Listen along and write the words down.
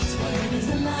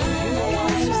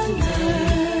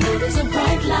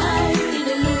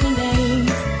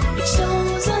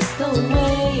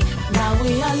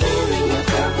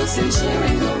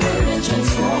sharing the word and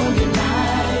transforming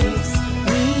lives.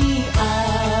 We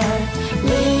are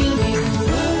Living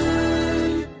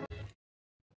Word.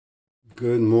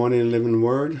 Good morning, Living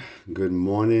Word. Good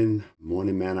morning,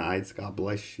 Morning Manaites. God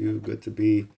bless you. Good to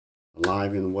be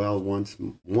alive and well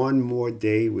one more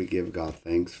day. We give God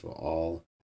thanks for all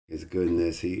His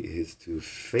goodness. He is too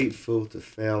faithful to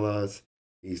fail us.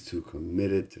 He's too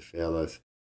committed to fail us.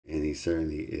 And He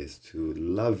certainly is too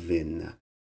loving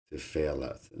to fail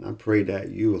us. And I pray that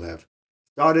you will have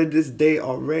started this day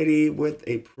already with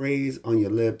a praise on your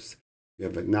lips. You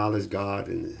have acknowledged God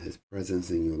and His presence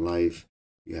in your life.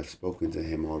 You have spoken to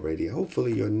Him already.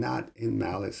 Hopefully you're not in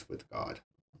malice with God.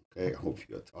 Okay, I hope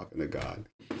you're talking to God.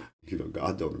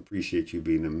 God don't appreciate you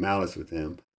being in malice with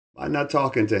Him by not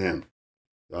talking to Him.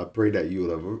 So I pray that you will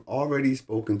have already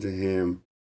spoken to Him.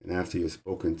 And after you've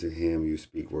spoken to Him, you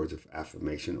speak words of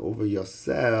affirmation over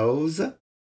yourselves.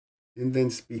 And then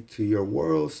speak to your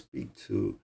world, speak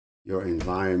to your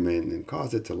environment, and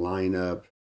cause it to line up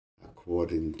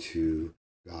according to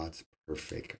God's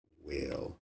perfect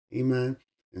will. Amen.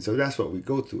 And so that's what we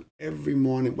go through every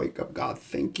morning. Wake up, God,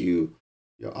 thank you.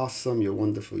 You're awesome. You're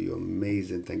wonderful. You're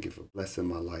amazing. Thank you for blessing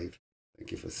my life.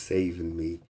 Thank you for saving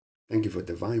me. Thank you for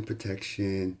divine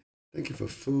protection. Thank you for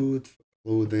food, for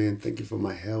clothing. Thank you for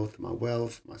my health, my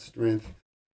wealth, my strength.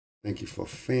 Thank you for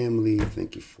family.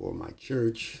 Thank you for my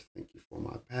church. Thank you for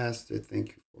my pastor. Thank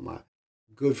you for my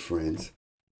good friends.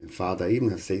 And Father, I even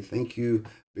have to say thank you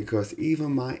because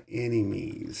even my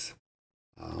enemies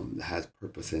has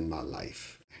purpose in my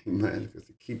life. Amen. Because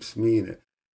it keeps me in it.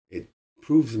 It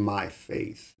proves my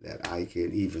faith that I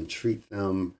can even treat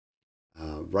them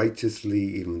righteously,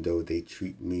 even though they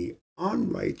treat me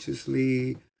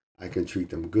unrighteously. I can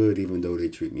treat them good, even though they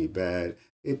treat me bad.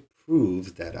 It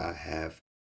proves that I have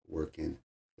working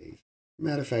faith.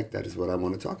 Matter of fact, that is what I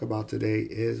want to talk about today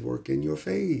is working your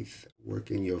faith.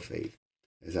 Working your faith.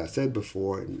 As I said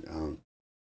before,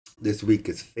 this week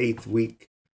is Faith Week.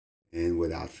 And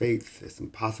without faith, it's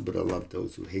impossible to love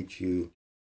those who hate you.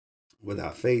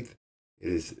 Without faith,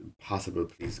 it is impossible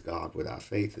to please God. Without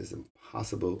faith, it's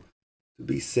impossible to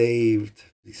be saved,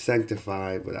 be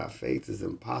sanctified. Without faith, it's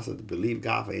impossible to believe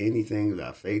God for anything.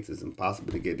 Without faith, it's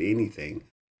impossible to get anything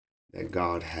that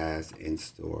God has in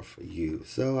store for you.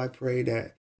 So I pray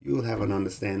that you will have an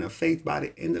understanding of faith by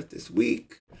the end of this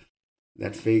week.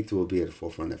 That faith will be at the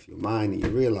forefront of your mind, and you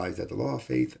realize that the law of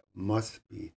faith must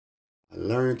be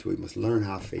learned. We must learn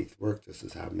how faith works. This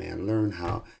is how man learned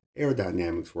how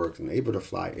aerodynamics works and able to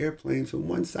fly airplanes from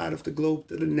one side of the globe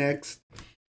to the next.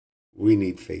 We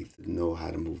need faith to know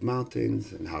how to move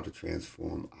mountains and how to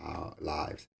transform our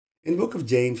lives. In the book of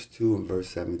James 2 and verse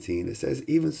 17, it says,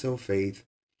 even so faith,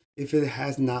 if it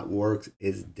has not works,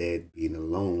 is dead being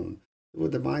alone.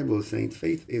 What the Bible is saying,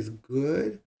 faith is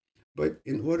good, but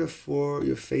in order for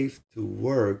your faith to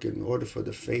work, in order for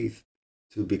the faith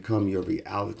to become your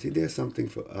reality, there's something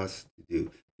for us to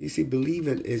do. You see,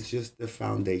 believing is just the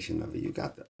foundation of it. You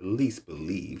got to at least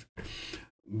believe.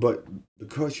 But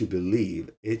because you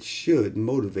believe, it should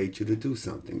motivate you to do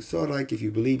something. So like if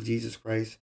you believe Jesus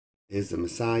Christ is the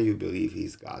Messiah, you believe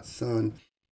He's God's Son,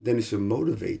 then it should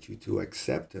motivate you to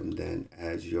accept Him then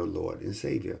as your Lord and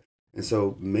Savior. And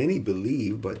so many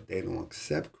believe, but they don't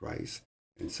accept Christ.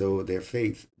 And so their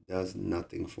faith does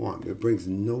nothing for them. It brings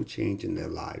no change in their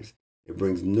lives. It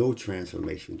brings no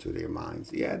transformation to their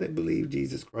minds. Yeah, they believe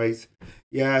Jesus Christ.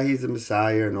 Yeah, He's the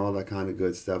Messiah and all that kind of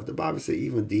good stuff. The Bible says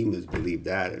even demons believe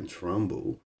that and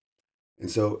tremble.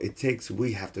 And so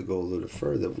we have to go a little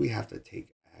further. We have to take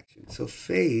action. So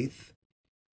faith,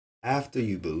 after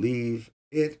you believe,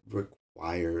 it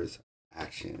requires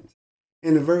actions.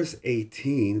 In verse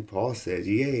 18, Paul says,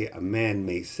 yea, a man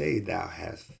may say thou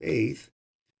hast faith,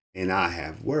 and I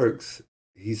have works.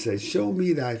 He says, show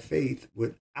me thy faith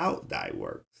without thy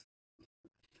works,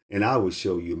 and I will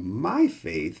show you my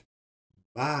faith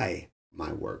by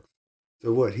my works.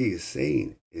 So what he is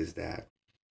saying is that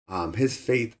his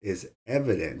faith is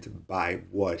evident by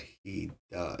what he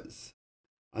does.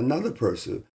 Another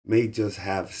person may just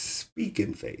have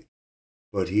speaking faith,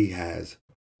 but he has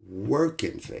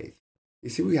working faith. You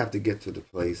see, we have to get to the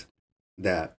place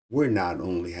that we're not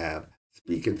only have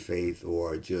speaking faith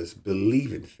or just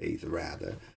believing faith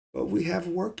rather, but we have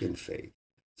working faith.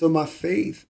 So my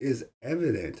faith is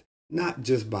evident not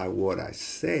just by what I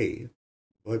say,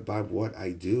 but by what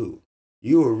I do.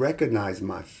 You will recognize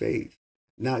my faith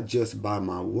not just by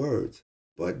my words,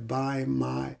 but by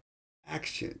my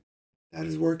action. That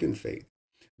is working faith.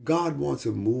 God wants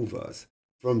to move us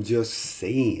from just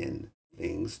saying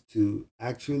things to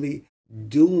actually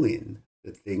doing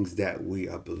the things that we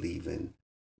are believing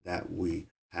that we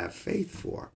have faith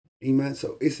for. Amen.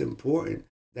 So it's important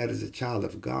that as a child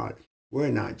of God, we're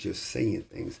not just saying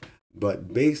things,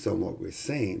 but based on what we're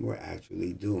saying, we're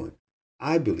actually doing.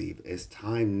 I believe it's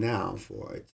time now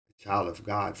for a child of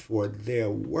God for their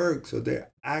works or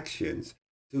their actions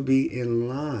to be in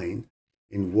line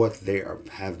in what they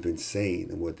have been saying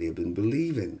and what they've been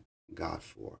believing God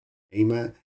for.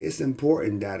 Amen. It's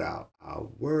important that our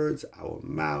words, our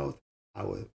mouth,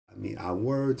 our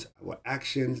words, our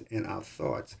actions, and our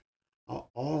thoughts are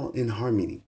all in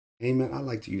harmony. Amen. I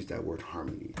like to use that word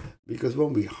harmony because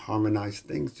when we harmonize,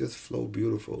 things just flow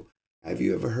beautiful. Have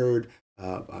you ever heard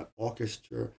an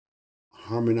orchestra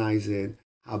harmonizing?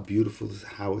 How beautiful is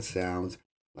how it sounds,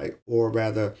 like, or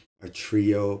rather, a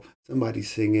trio. Somebody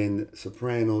singing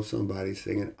soprano, somebody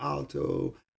singing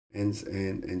alto,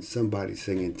 and somebody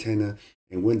singing tenor.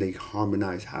 And when they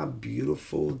harmonize, how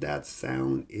beautiful that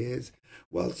sound is.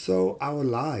 Well, so our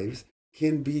lives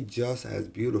can be just as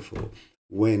beautiful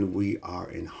when we are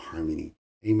in harmony.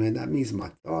 Amen. That means my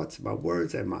thoughts, my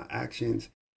words, and my actions,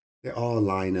 they all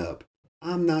line up.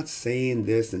 I'm not saying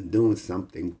this and doing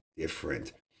something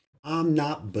different. I'm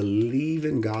not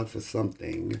believing God for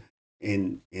something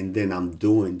and then I'm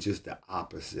doing just the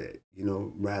opposite.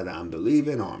 Rather I'm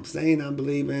believing or I'm saying I'm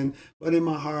believing, but in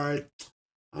my heart,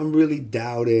 I'm really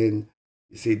doubting.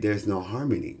 You see, there's no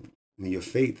harmony. Your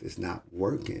faith is not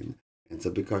working. And so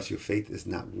because your faith is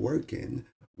not working,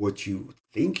 what you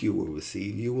think you will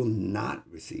receive, you will not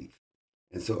receive.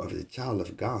 And so as a child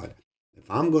of God, if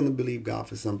I'm going to believe God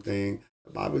for something,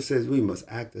 the Bible says we must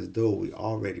act as though we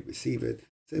already receive it.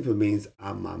 Simply means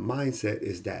my mindset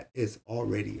is that it's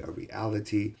already a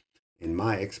reality and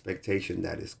my expectation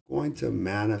that it's going to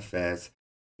manifest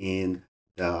in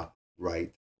the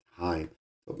right time.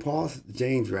 So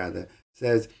James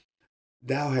says,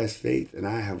 thou hast faith and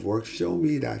I have works. Show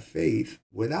me thy faith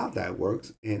without thy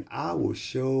works, and I will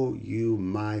show you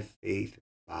my faith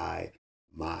by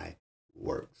my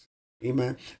works.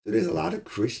 Amen. So there's a lot of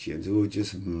Christians who are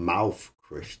just mouth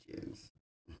Christians.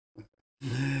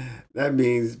 That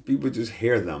means people just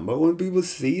hear them. But when people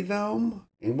see them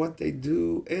and what they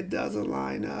do, it doesn't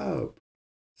line up.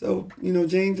 So,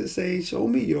 James is saying, show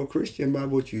me you're a Christian by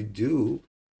what you do,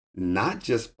 not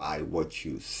just by what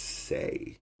you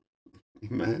say.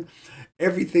 Amen.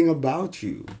 Everything about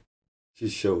you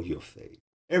should show your faith.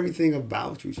 Everything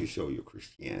about you should show your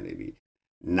Christianity,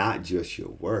 not just your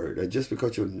word, or just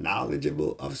because you're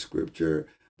knowledgeable of Scripture.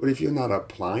 But if you're not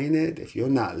applying it, if you're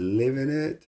not living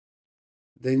it,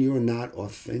 then you're not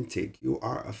authentic. You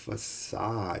are a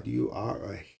facade. You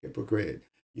are a hypocrite.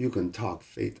 You can talk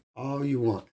faith all you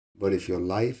want, but if your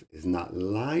life is not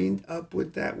lined up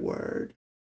with that word,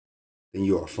 then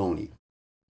you're a phony.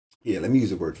 Yeah, let me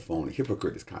use the word phony.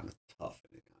 Hypocrite is kind of tough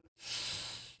and it kind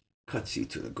of cuts you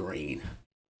to the grain.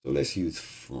 So let's use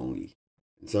phony.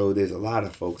 And so there's a lot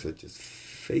of folks that are just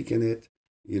faking it.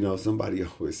 Somebody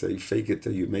always say, fake it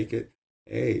till you make it.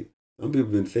 Hey, some people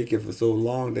have been faking for so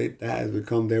long that has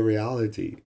become their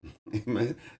reality.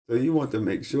 Amen. So you want to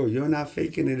make sure you're not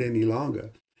faking it any longer.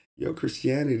 Your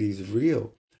Christianity is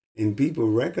real. And people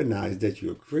recognize that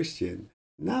you're a Christian,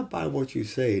 not by what you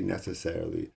say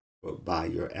necessarily, but by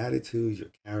your attitude,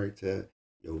 your character,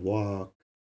 your walk,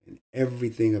 and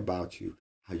everything about you.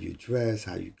 How you dress,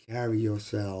 how you carry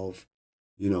yourself.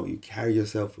 You carry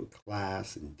yourself with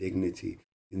class and dignity.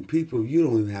 And people, you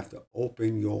don't even have to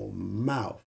open your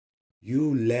mouth.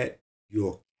 You let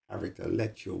your character,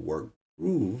 let your work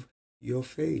prove your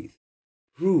faith.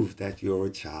 Prove that you're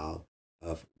a child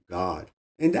of God.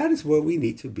 And that is where we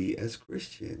need to be as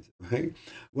Christians, right?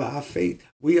 Well, our faith,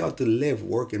 we ought to live,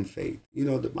 work in faith.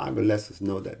 The Bible lets us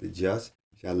know that the just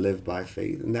shall live by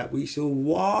faith and that we shall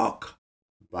walk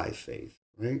by faith,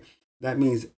 right? That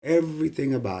means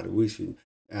everything about it. We should,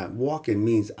 walking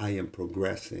means I am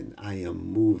progressing, I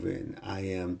am moving, I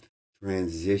am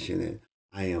transitioning,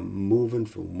 I am moving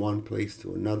from one place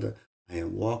to another. I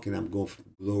am walking, I'm going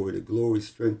from glory to glory,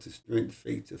 strength to strength,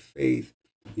 faith to faith,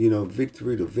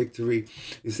 victory to victory.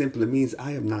 It simply means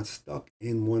I am not stuck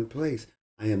in one place.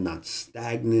 I am not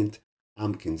stagnant.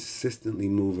 I'm consistently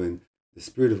moving. The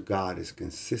Spirit of God is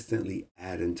consistently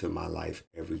adding to my life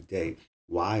every day.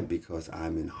 Why? Because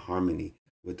I'm in harmony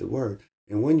with the Word.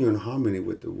 And when you're in harmony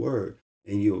with the Word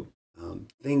and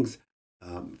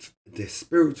the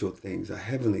spiritual things, the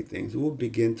heavenly things will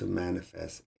begin to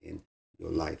manifest in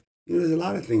your life. There's a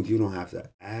lot of things you don't have to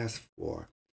ask for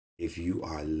if you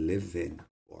are living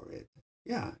for it.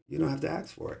 Yeah, you don't have to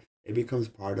ask for it. It becomes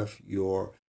part of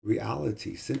your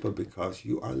reality simply because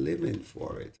you are living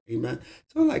for it. Amen.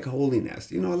 So like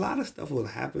holiness, a lot of stuff will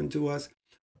happen to us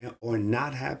or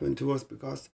not happen to us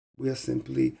because we are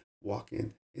simply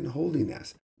walking in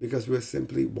holiness. because we're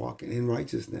simply walking in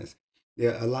righteousness.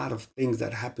 There are a lot of things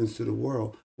that happens to the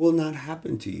world will not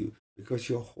happen to you because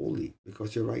you're holy,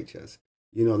 because you're righteous.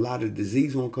 A lot of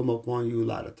disease won't come upon you, a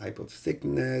lot of type of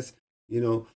sickness,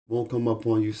 won't come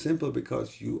upon you simply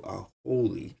because you are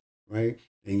holy, right?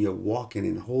 And you're walking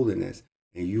in holiness,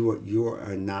 and you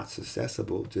are not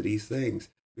susceptible to these things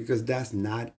because that's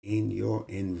not in your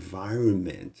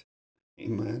environment.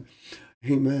 Amen.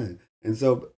 Amen. And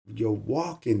so your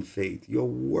walk in faith, your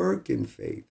work in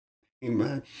faith,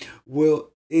 amen,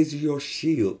 is your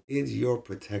shield, is your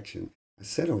protection. I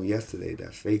said on yesterday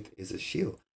that faith is a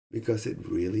shield because it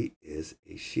really is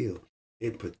a shield.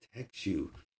 It protects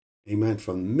you, amen,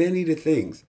 from many of the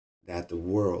things that the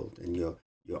world and your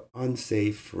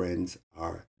unsaved friends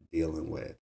are dealing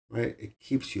with, right? It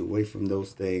keeps you away from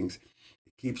those things.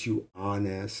 It keeps you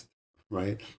honest,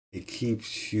 right? It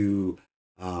keeps your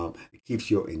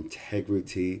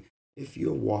integrity. If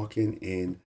you're walking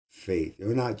in faith,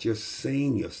 you're not just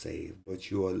saying you're saved, but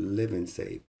you are living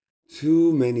saved.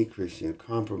 Too many Christians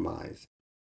compromise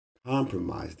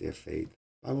their faith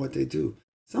by what they do.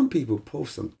 Some people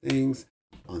post some things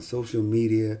on social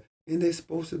media and they're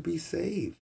supposed to be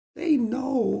saved. They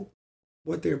know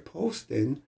what they're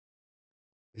posting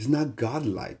is not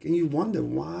godlike. And you wonder,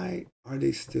 why are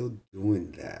they still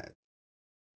doing that?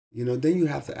 Then you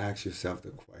have to ask yourself the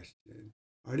question,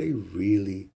 are they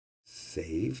really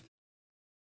saved?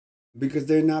 Because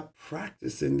they're not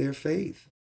practicing their faith.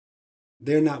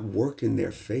 They're not working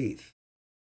their faith.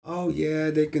 Oh yeah,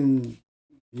 they can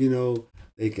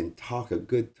talk a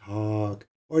good talk,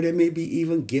 or they may be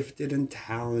even gifted and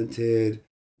talented.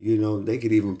 They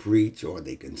could even preach, or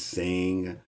they can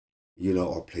sing,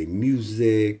 or play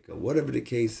music, or whatever the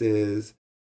case is.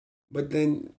 But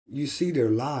then you see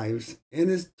their lives, and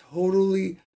it's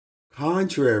totally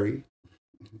contrary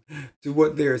to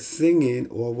what they're singing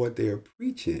or what they're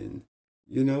preaching.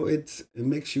 It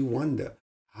makes you wonder,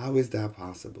 how is that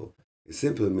possible? It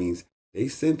simply means they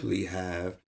simply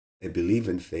have a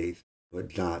believing faith,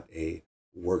 but not a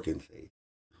working faith,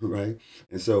 right?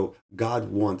 And so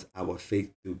God wants our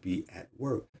faith to be at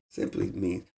work. Simply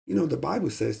means, the Bible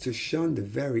says to shun the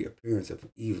very appearance of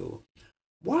evil.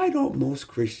 Why don't most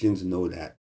Christians know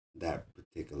that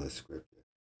particular scripture?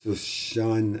 To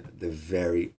shun the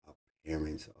very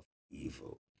appearance of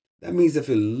evil. That means if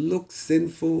it looks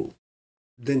sinful,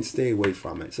 then stay away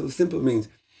from it. So it simply means,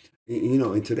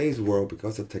 in today's world,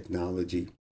 because of technology,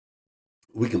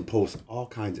 we can post all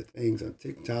kinds of things on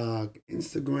TikTok,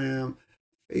 Instagram,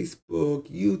 Facebook,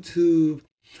 YouTube.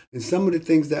 And some of the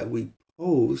things that we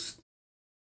post,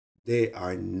 they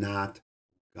are not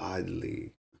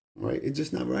godly, right? It's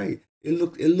just not right.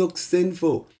 It looks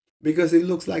sinful because it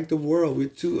looks like the world. We're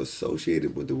too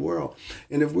associated with the world.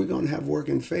 And if we're going to have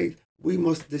working faith, we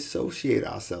must dissociate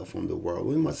ourselves from the world.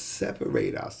 We must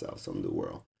separate ourselves from the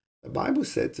world. The Bible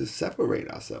said to separate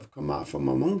ourselves, come out from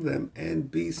among them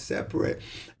and be separate.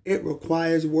 It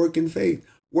requires working faith.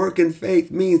 Working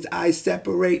faith means I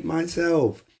separate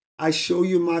myself. I show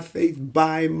you my faith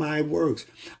by my works.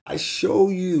 I show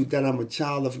you that I'm a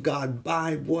child of God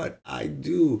by what I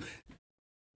do.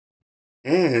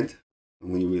 And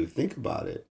when you really think about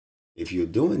it, if you're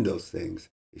doing those things,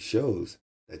 it shows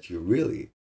that you're really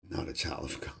not a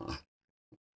child of God.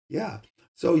 Yeah.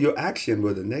 So your action,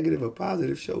 whether negative or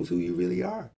positive, shows who you really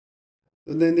are.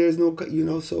 So then there's no,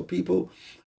 so people,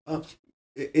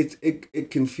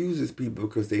 it confuses people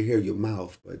because they hear your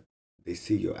mouth, but they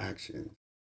see your action,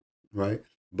 right?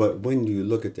 But when you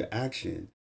look at the action,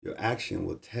 your action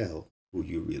will tell who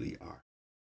you really are.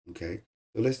 Okay?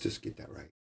 So let's just get that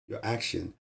right. Your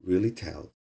action really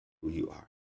tells who you are.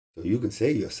 So you can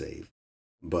say you're saved,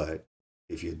 but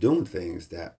if you're doing things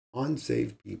that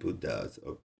unsaved people does,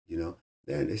 or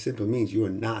then it simply means you are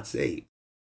not saved.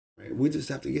 Right? We just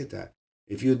have to get that.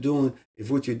 If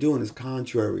what you're doing is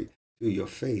contrary to your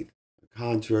faith,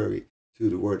 contrary to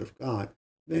the word of God,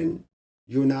 then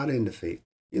you're not in the faith.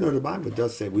 The Bible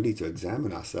does say we need to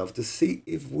examine ourselves to see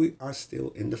if we are still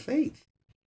in the faith.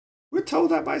 We're told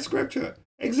that by scripture.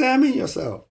 Examine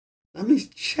yourself. That means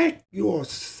check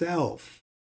yourself.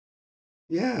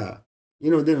 Yeah.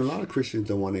 Then a lot of Christians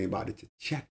don't want anybody to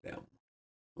check them.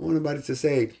 I want anybody to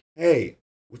say, hey,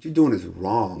 what you're doing is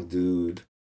wrong, dude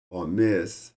or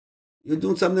miss. You're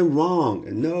doing something wrong.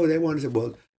 And no, they want to say,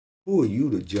 well, who are you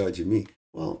to judge me?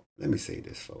 Well, let me say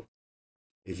this, folks.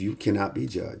 If you cannot be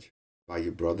judged by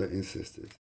your brother and sisters,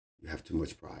 you have too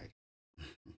much pride.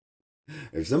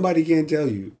 If somebody can't tell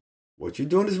you what you're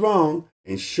doing is wrong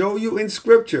and show you in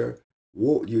scripture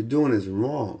what you're doing is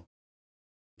wrong,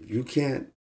 if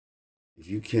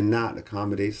you cannot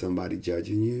accommodate somebody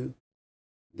judging you,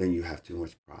 then you have too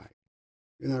much pride.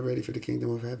 you're not ready for the kingdom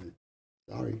of heaven.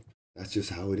 Sorry, that's just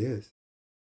how it is.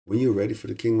 When you're ready for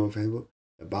the kingdom of heaven,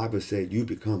 the Bible said you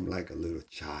become like a little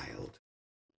child.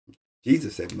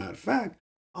 Jesus said, matter of fact,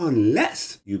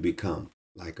 unless you become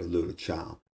like a little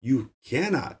child, you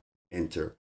cannot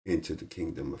enter into the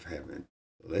kingdom of heaven.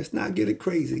 So let's not get it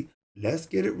crazy. Let's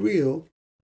get it real.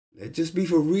 Let's just be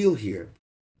for real here.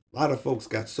 A lot of folks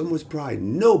got so much pride,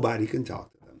 nobody can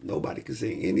talk to them. Nobody can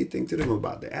say anything to them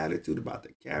about the attitude, about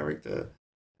the character.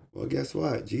 Well, guess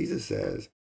what? Jesus says,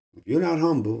 if you're not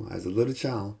humble as a little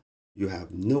child, you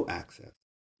have no access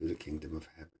to the kingdom of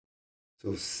heaven.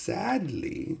 So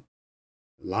sadly,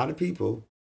 a lot of people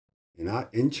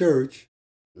not in church,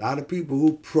 a lot of people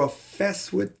who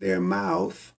profess with their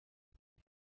mouth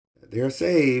that they're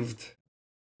saved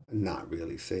are not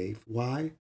really saved.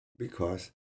 Why?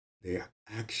 Because their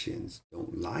actions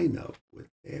don't line up with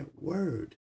their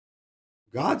word.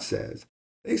 God says,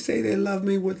 they say they love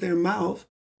me with their mouth,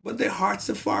 but their hearts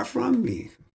are far from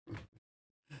me.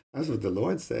 That's what the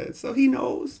Lord said. So he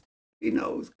knows. He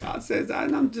knows. God says,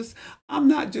 I'm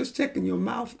not just checking your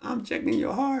mouth, I'm checking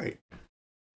your heart.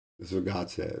 That's what God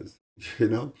says.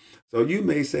 So you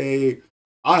may say,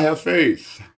 I have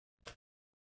faith.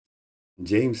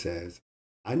 James says,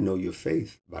 I know your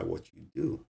faith by what you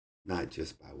do, not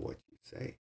just by what you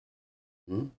say.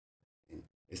 And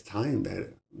it's time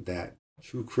that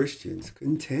true Christians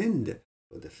contend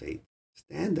for the faith.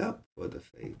 Stand up for the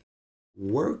faith.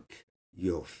 Work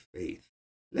your faith.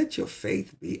 Let your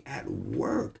faith be at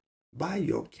work by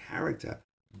your character,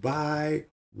 by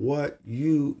what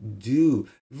you do.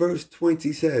 Verse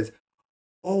 20 says,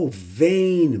 oh,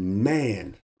 vain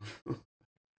man.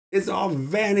 It's all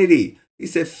vanity. He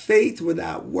said, faith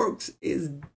without works is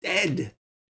dead,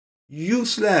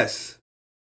 useless.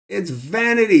 It's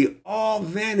vanity, all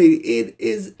vanity. It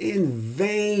is in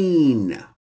vain.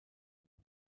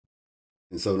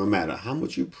 And so no matter how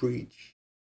much you preach,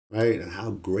 right, and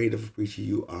how great of a preacher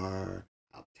you are,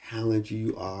 how talented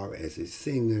you are as a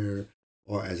singer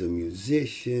or as a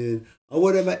musician or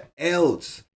whatever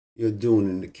else you're doing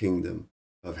in the kingdom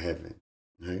of heaven,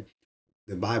 right?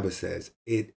 The Bible says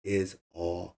it is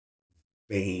all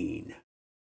vain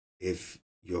if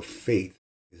your faith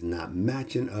is not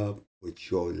matching up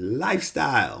with your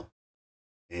lifestyle.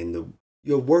 And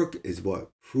your work is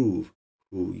what proves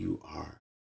who you are.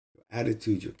 Your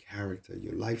attitude, your character,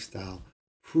 your lifestyle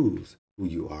proves who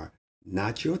you are,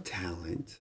 not your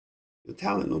talent. Your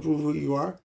talent don't prove who you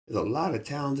are. There's a lot of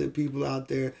talented people out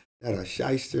there that are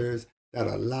shysters, that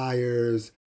are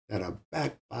liars, that are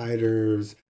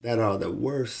backbiters, that are the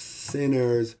worst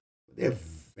sinners. They're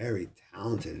very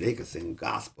talented. They can sing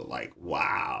gospel like,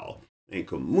 wow. They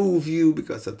can move you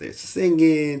because of their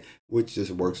singing, which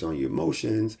just works on your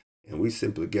emotions. And we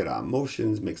simply get our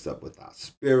emotions mixed up with our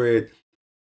spirit.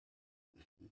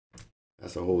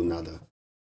 That's a whole nother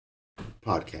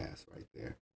podcast right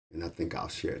there. And I think I'll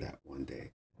share that one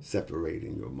day.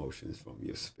 Separating your emotions from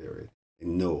your spirit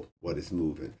and know what is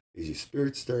moving. Is your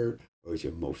spirit stirred or is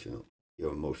your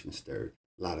emotion stirred?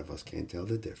 A lot of us can't tell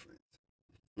the difference.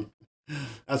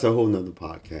 That's a whole nother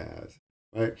podcast,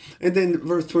 right? And then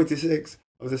verse 26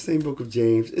 of the same book of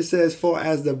James, it says, for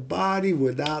as the body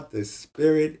without the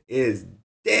spirit is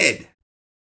dead,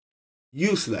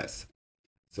 useless,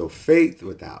 so faith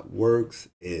without works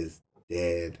is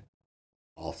dead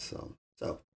also.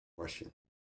 So, question.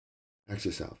 Ask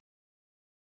yourself,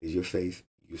 is your faith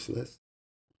useless?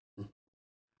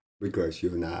 Because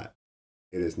it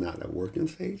is not a working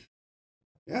faith?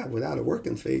 Yeah, without a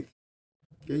working faith,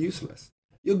 you're useless.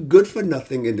 You're good for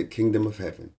nothing in the kingdom of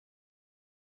heaven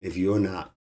if you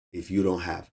don't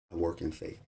have a working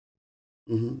faith.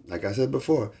 Like I said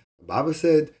before, the Bible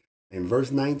said in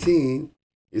verse 19,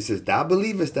 it says, thou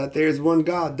believest that there is one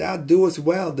God, thou doest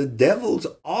well. The devils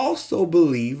also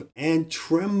believe and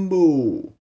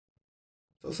tremble.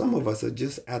 So some of us are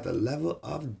just at the level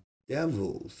of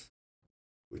devils,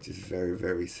 which is very,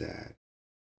 very sad.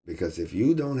 Because if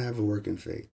you don't have a working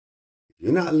faith, if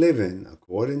you're not living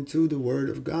according to the word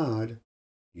of God,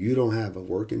 you don't have a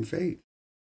working faith.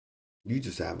 You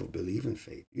just have a believing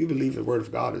faith. You believe the word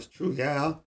of God is true,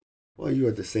 yeah. Well, you're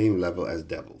at the same level as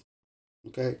devils.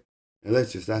 Okay? And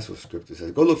that's what scripture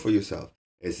says. Go look for yourself.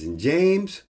 It's in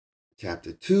James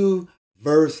chapter 2,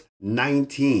 verse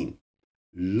 19.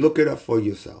 Look it up for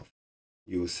yourself.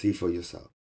 You will see for yourself.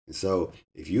 And so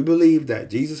if you believe that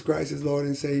Jesus Christ is Lord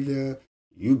and Savior,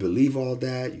 you believe all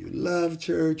that, you love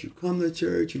church, you come to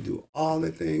church, you do all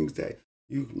the things that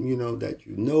you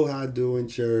know how to do in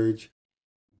church,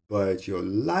 but your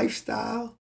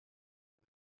lifestyle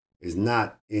is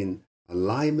not in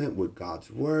alignment with God's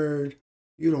word,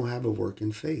 you don't have a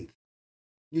working faith.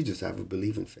 You just have a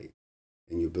believing faith.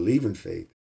 And your believing faith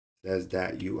says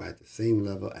that you are at the same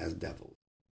level as devils.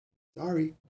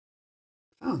 Sorry.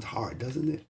 Sounds hard,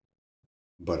 doesn't it?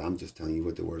 But I'm just telling you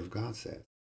what the Word of God says.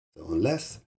 So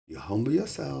unless you humble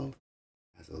yourself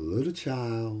as a little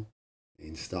child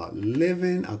and start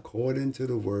living according to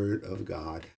the Word of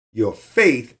God, your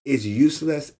faith is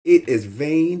useless. It is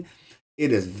vain.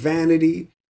 It is vanity.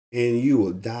 And you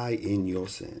will die in your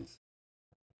sins.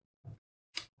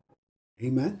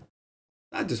 Amen.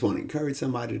 I just want to encourage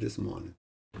somebody this morning.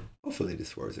 Hopefully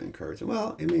this word's encouragement.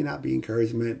 Well, it may not be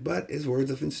encouragement, but it's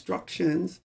words of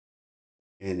instructions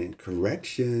and in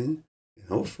correction. And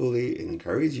hopefully it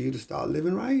encourages you to start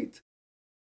living right.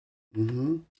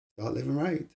 Start living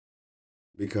right.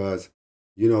 Because,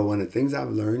 one of the things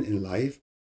I've learned in life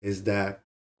is that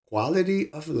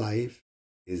quality of life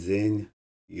is in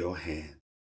your hand.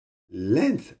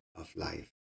 Length of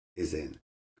life is in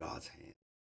God's hand.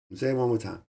 I'm saying it one more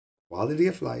time. Quality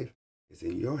of life is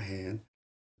in your hand.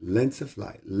 Length of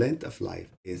life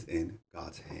is in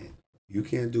God's hand. You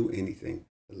can't do anything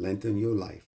to lengthen your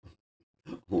life.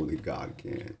 Only God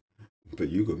can. But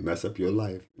you could mess up your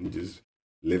life and just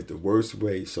live the worst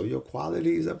way. So your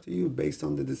quality is up to you based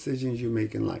on the decisions you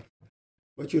make in life.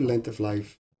 But your length of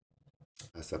life,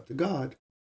 that's up to God.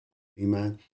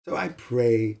 Amen. So I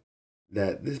pray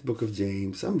that this book of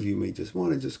James, some of you may just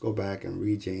want to just go back and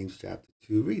read James chapter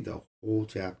 2, read the whole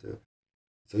chapter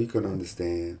so you can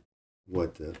understand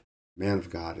what the man of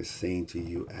God is saying to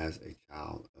you as a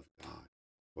child of God.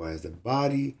 For as the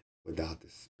body without the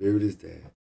spirit is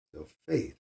dead, so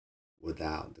faith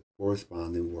without the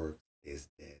corresponding work is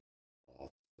dead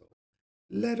also.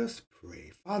 Let us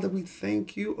pray. Father, we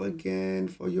thank you again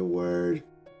for your word.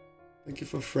 Thank you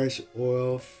for fresh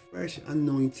oil, fresh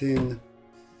anointing.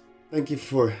 Thank you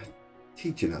for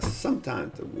teaching us.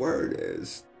 Sometimes the word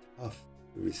is tough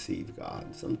to receive,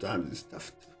 God. Sometimes it's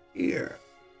tough to hear.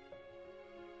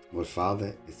 But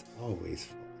Father, it's always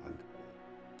for our good.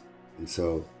 And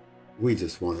so we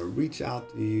just want to reach out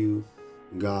to you,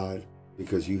 God,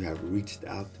 because you have reached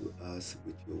out to us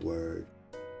with your word.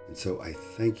 And so I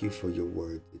thank you for your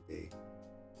word today.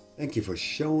 Thank you for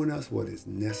showing us what is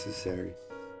necessary.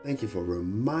 Thank you for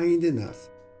reminding us,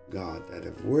 God, that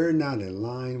if we're not in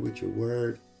line with your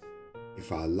word,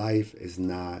 if our life is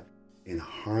not in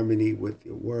harmony with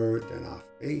your word, then our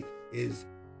faith is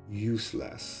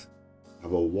useless. Our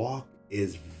walk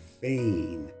is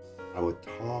vain. Our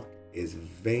talk is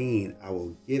vain.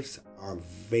 Our gifts are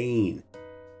vain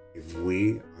if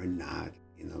we are not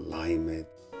in alignment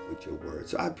with your word.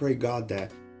 So I pray, God,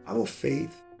 that our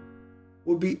faith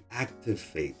will be active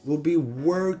faith, will be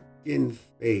working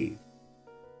faith,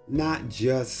 not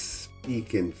just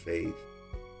speaking faith.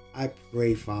 I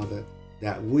pray, Father,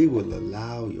 that we will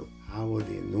allow your power,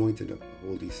 the anointing of the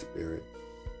Holy Spirit,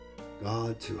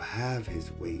 God, to have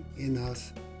his way in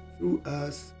us, through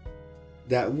us,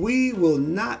 that we will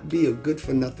not be a good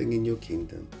for nothing in your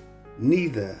kingdom.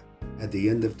 Neither at the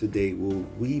end of today will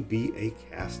we be a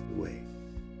castaway,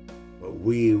 but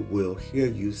we will hear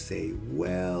you say,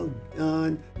 well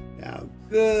done, thou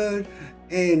good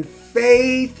and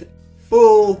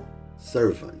faithful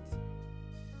servant.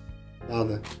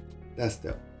 Father, that's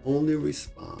the only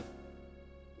response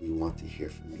we want to hear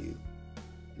from you.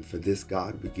 And for this,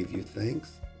 God, we give you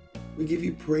thanks. We give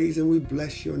you praise and we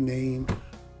bless your name.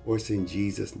 For it's in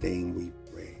Jesus' name we